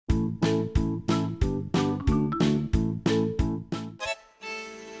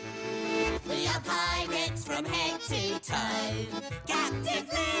from head to toe. Captain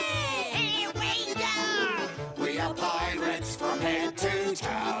Flynn! Here we go! We are pirates from head to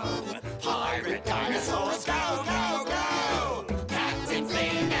toe. Pirate dinosaurs, go, go, go! Captain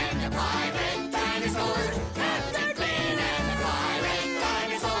Flynn and the Pirate Dinosaurs. Captain Flynn and the Pirate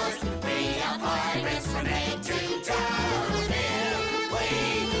Dinosaurs. We are pirates from head to toe. Here we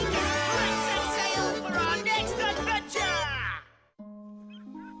go! Let's set sail for our next adventure!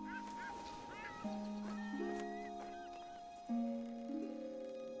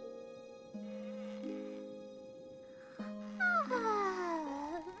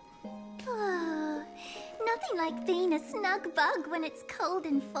 Nothing like being a snug bug when it's cold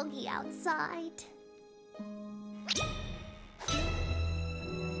and foggy outside.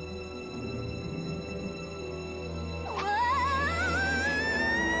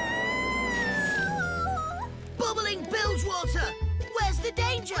 Bubbling Bilgewater! Where's the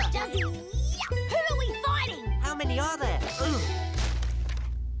danger? Who are we fighting? How many are there? There's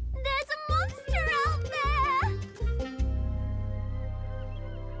a monster out there!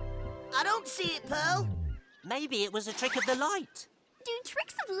 I don't see it, Pearl. Maybe it was a trick of the light. Do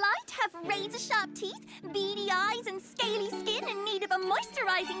tricks of light have razor-sharp teeth, beady eyes and scaly skin in need of a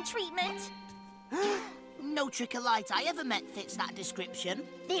moisturizing treatment? No trick of light I ever met fits that description.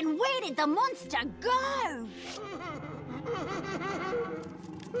 Then where did the monster go?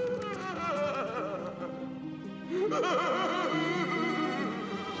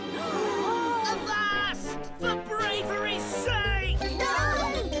 Avast! For bravery's sake!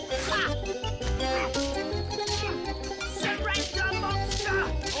 Surrender, monster!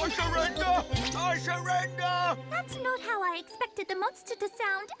 I surrender! I surrender! That's not how I expected the monster to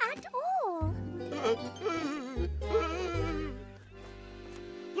sound at all.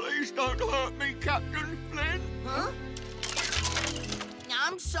 Please don't hurt me, Captain Flynn. Huh?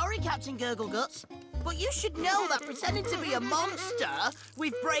 I'm sorry, Captain Gurgleguts, but you should know that pretending to be a monster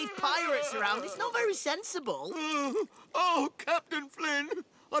with brave pirates around is not very sensible. Oh, Captain Flynn,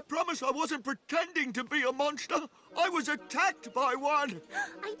 I promise I wasn't pretending to be a monster. I was attacked by one.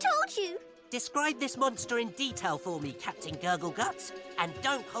 I told you. Describe this monster in detail for me, Captain Gurgleguts. And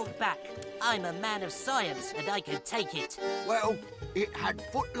don't hold back. I'm a man of science, and I can take it. Well, it had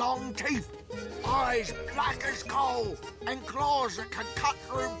foot-long teeth, eyes black as coal, and claws that could cut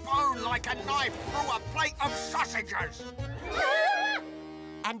through bone like a knife through a plate of sausages.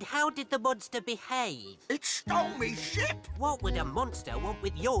 And how did the monster behave? It stole me ship. What would a monster want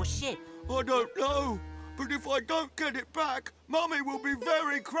with your ship? I don't know, but if I don't get it back, Mummy will be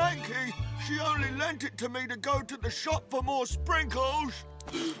very cranky. She only lent it to me to go to the shop for more sprinkles.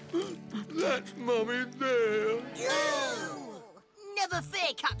 That's Mummy there. Never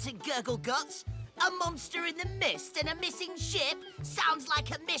fear, Captain Gurgleguts. A monster in the mist and a missing ship sounds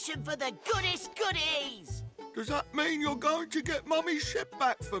like a mission for the goodest goodies. Does that mean you're going to get Mummy's ship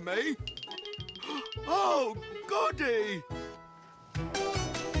back for me? Oh, goody!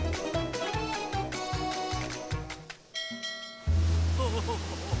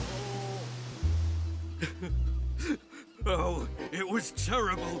 Oh, it was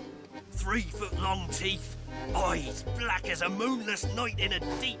terrible. 3-foot-long teeth, eyes black as a moonless night in a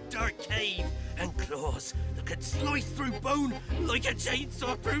deep, dark cave, and claws that could slice through bone like a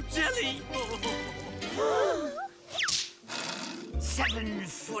chainsaw through jelly.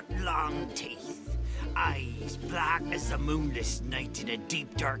 7-foot-long teeth, eyes black as a moonless night in a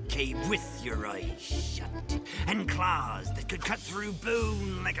deep, dark cave with your eyes shut, and claws that could cut through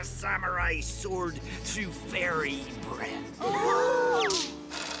bone like a samurai sword through fairy breath.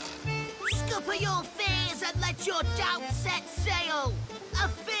 Scupper your fears and let your doubts set sail. A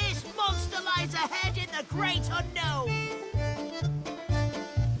fierce monster lies ahead in the great unknown.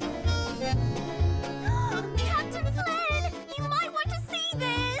 Captain Flynn, you might want to see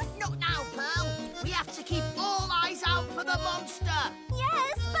this. Not now, Pearl. We have to keep all eyes out for the monster.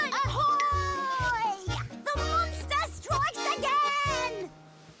 Yes, but... Ahoy! The monster strikes again!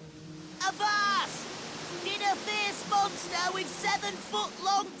 Avast! Did a fierce monster with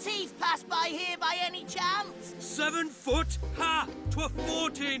 7-foot-long teeth pass by here by any chance? 7 foot? Ha! 'Twere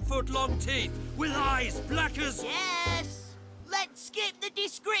 14-foot-long teeth with eyes black as... Yes! Let's skip the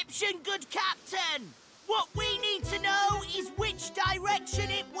description, good captain. What we need to know is which direction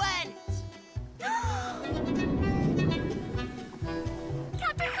it went.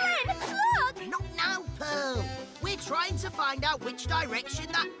 Captain Flynn, look! Not now, Pearl. We're trying to find out which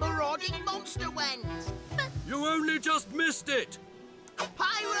direction that marauding monster went. You only just missed it.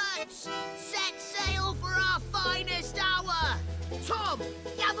 Pirates, set sail for our finest hour. Tom,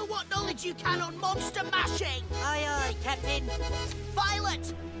 gather what knowledge you can on monster mashing. Aye, aye, Captain.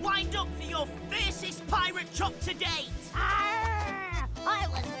 Violet, wind up for your fiercest pirate chop to date. I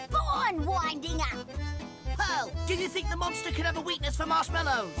was born winding up. Pearl, do you think the monster could have a weakness for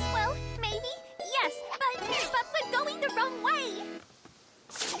marshmallows? Well, maybe, yes, but we're going the wrong way.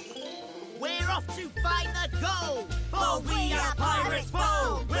 We're off to find the goal. For we are pirates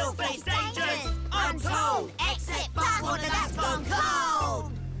bold. We'll face dangers untold. Exit backwater that's gone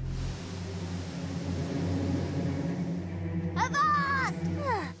cold. Avast!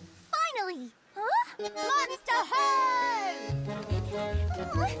 Finally! Huh? Monster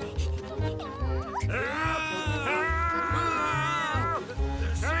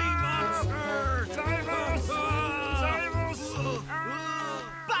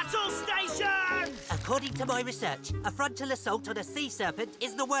Battle stations! According to my research, a frontal assault on a sea serpent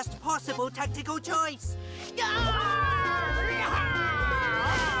is the worst possible tactical choice. Do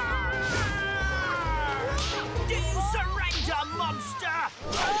you surrender, monster?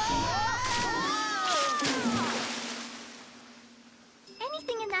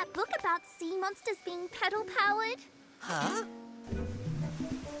 Anything in that book about sea monsters being pedal-powered? Huh?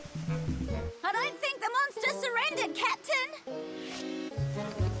 I don't think the monster surrendered, Captain!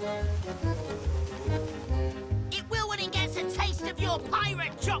 It will when it gets a taste of your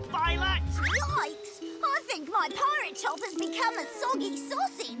pirate chop, Violet! Yikes! I think my pirate chop has become a soggy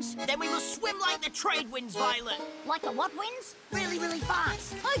sausage. Then we must swim like the trade winds, Violet. Like the what winds? Really, really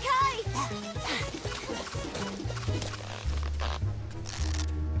fast. Okay!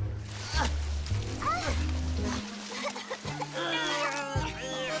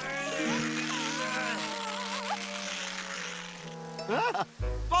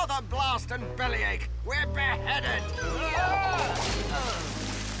 Bother blast and bellyache! We're beheaded!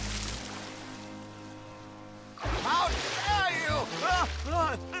 How dare you!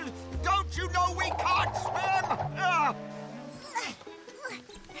 Don't you know we can't swim?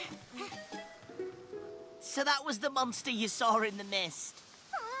 So that was the monster you saw in the mist.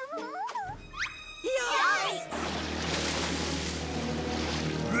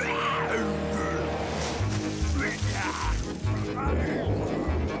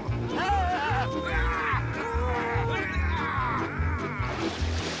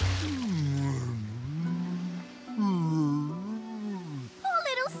 Poor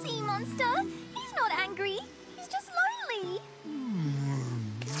little sea monster. He's not angry. He's just lonely.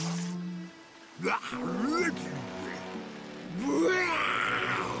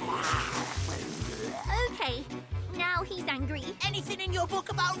 Okay, now he's angry. Anything in your book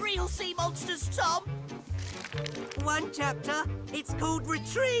about real sea monsters, Tom? One chapter. It's called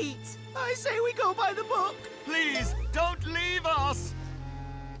Retreat. I say we go by the book. Please, don't leave us!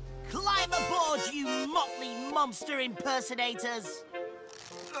 Climb aboard, you motley monster impersonators.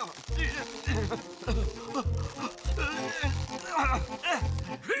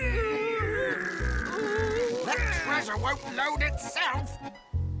 That treasure won't load itself!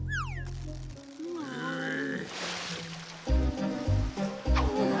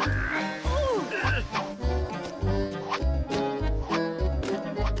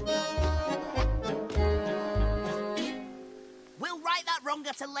 We'll right that wrong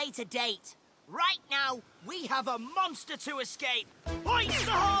at a later date. Right now, we have a monster to escape. Hoist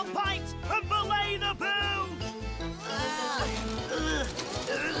the hornpipes and belay the boom!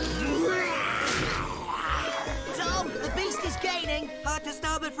 Tom, the beast is gaining. Hard to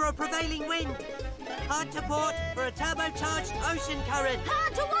starboard for a prevailing wind. Hard to port for a turbocharged ocean current.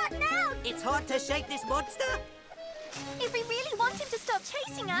 Hard to what now? It's hard to shake this monster. If we really want him to stop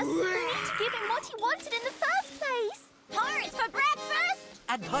chasing us, we need to give him what he wanted in the first place. Pirates for breakfast?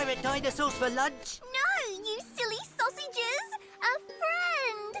 And pirate dinosaurs for lunch. No, you silly sausages! A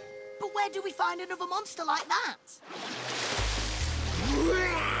friend! But where do we find another monster like that?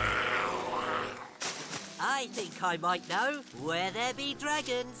 I think I might know where there be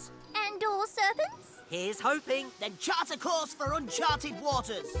dragons. And all serpents? Here's hoping. Then chart a course for uncharted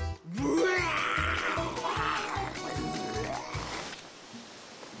waters.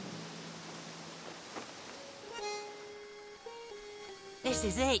 This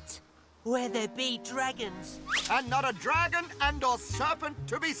is it. Where there be dragons. And not a dragon and or serpent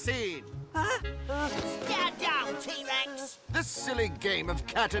to be seen. Huh? Stand down, T-Rex! This silly game of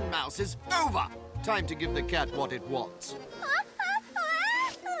cat and mouse is over. Time to give the cat what it wants.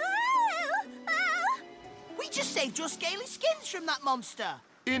 We just saved your scaly skins from that monster.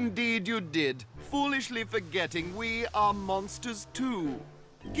 Indeed you did, foolishly forgetting we are monsters too.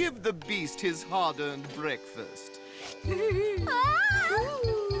 Give the beast his hard-earned breakfast.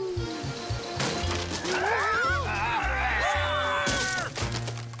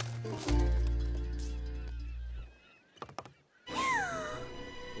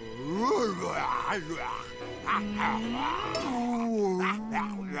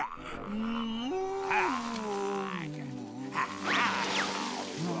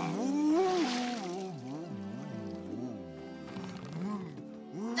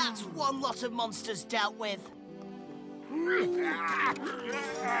 That's one lot of monsters dealt with.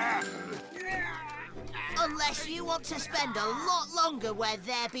 Unless you want to spend a lot longer where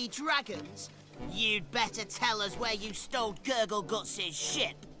there be dragons, you'd better tell us where you stole Gurgleguts'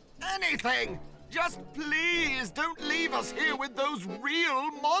 ship. Anything! Just please don't leave us here with those real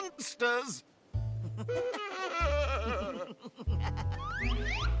monsters!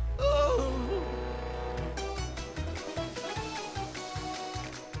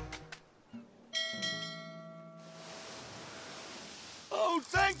 Oh,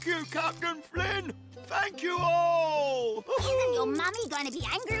 thank you, Captain Flynn! Thank you all! Isn't your mummy going to be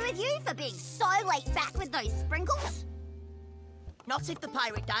angry with you for being so late back with those sprinkles? Not if the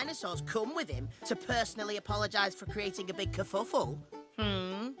pirate dinosaurs come with him to personally apologise for creating a big kerfuffle.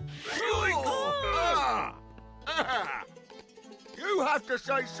 You have to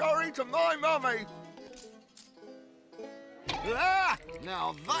say sorry to my mummy! Ah,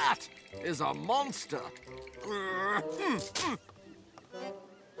 now that is a monster!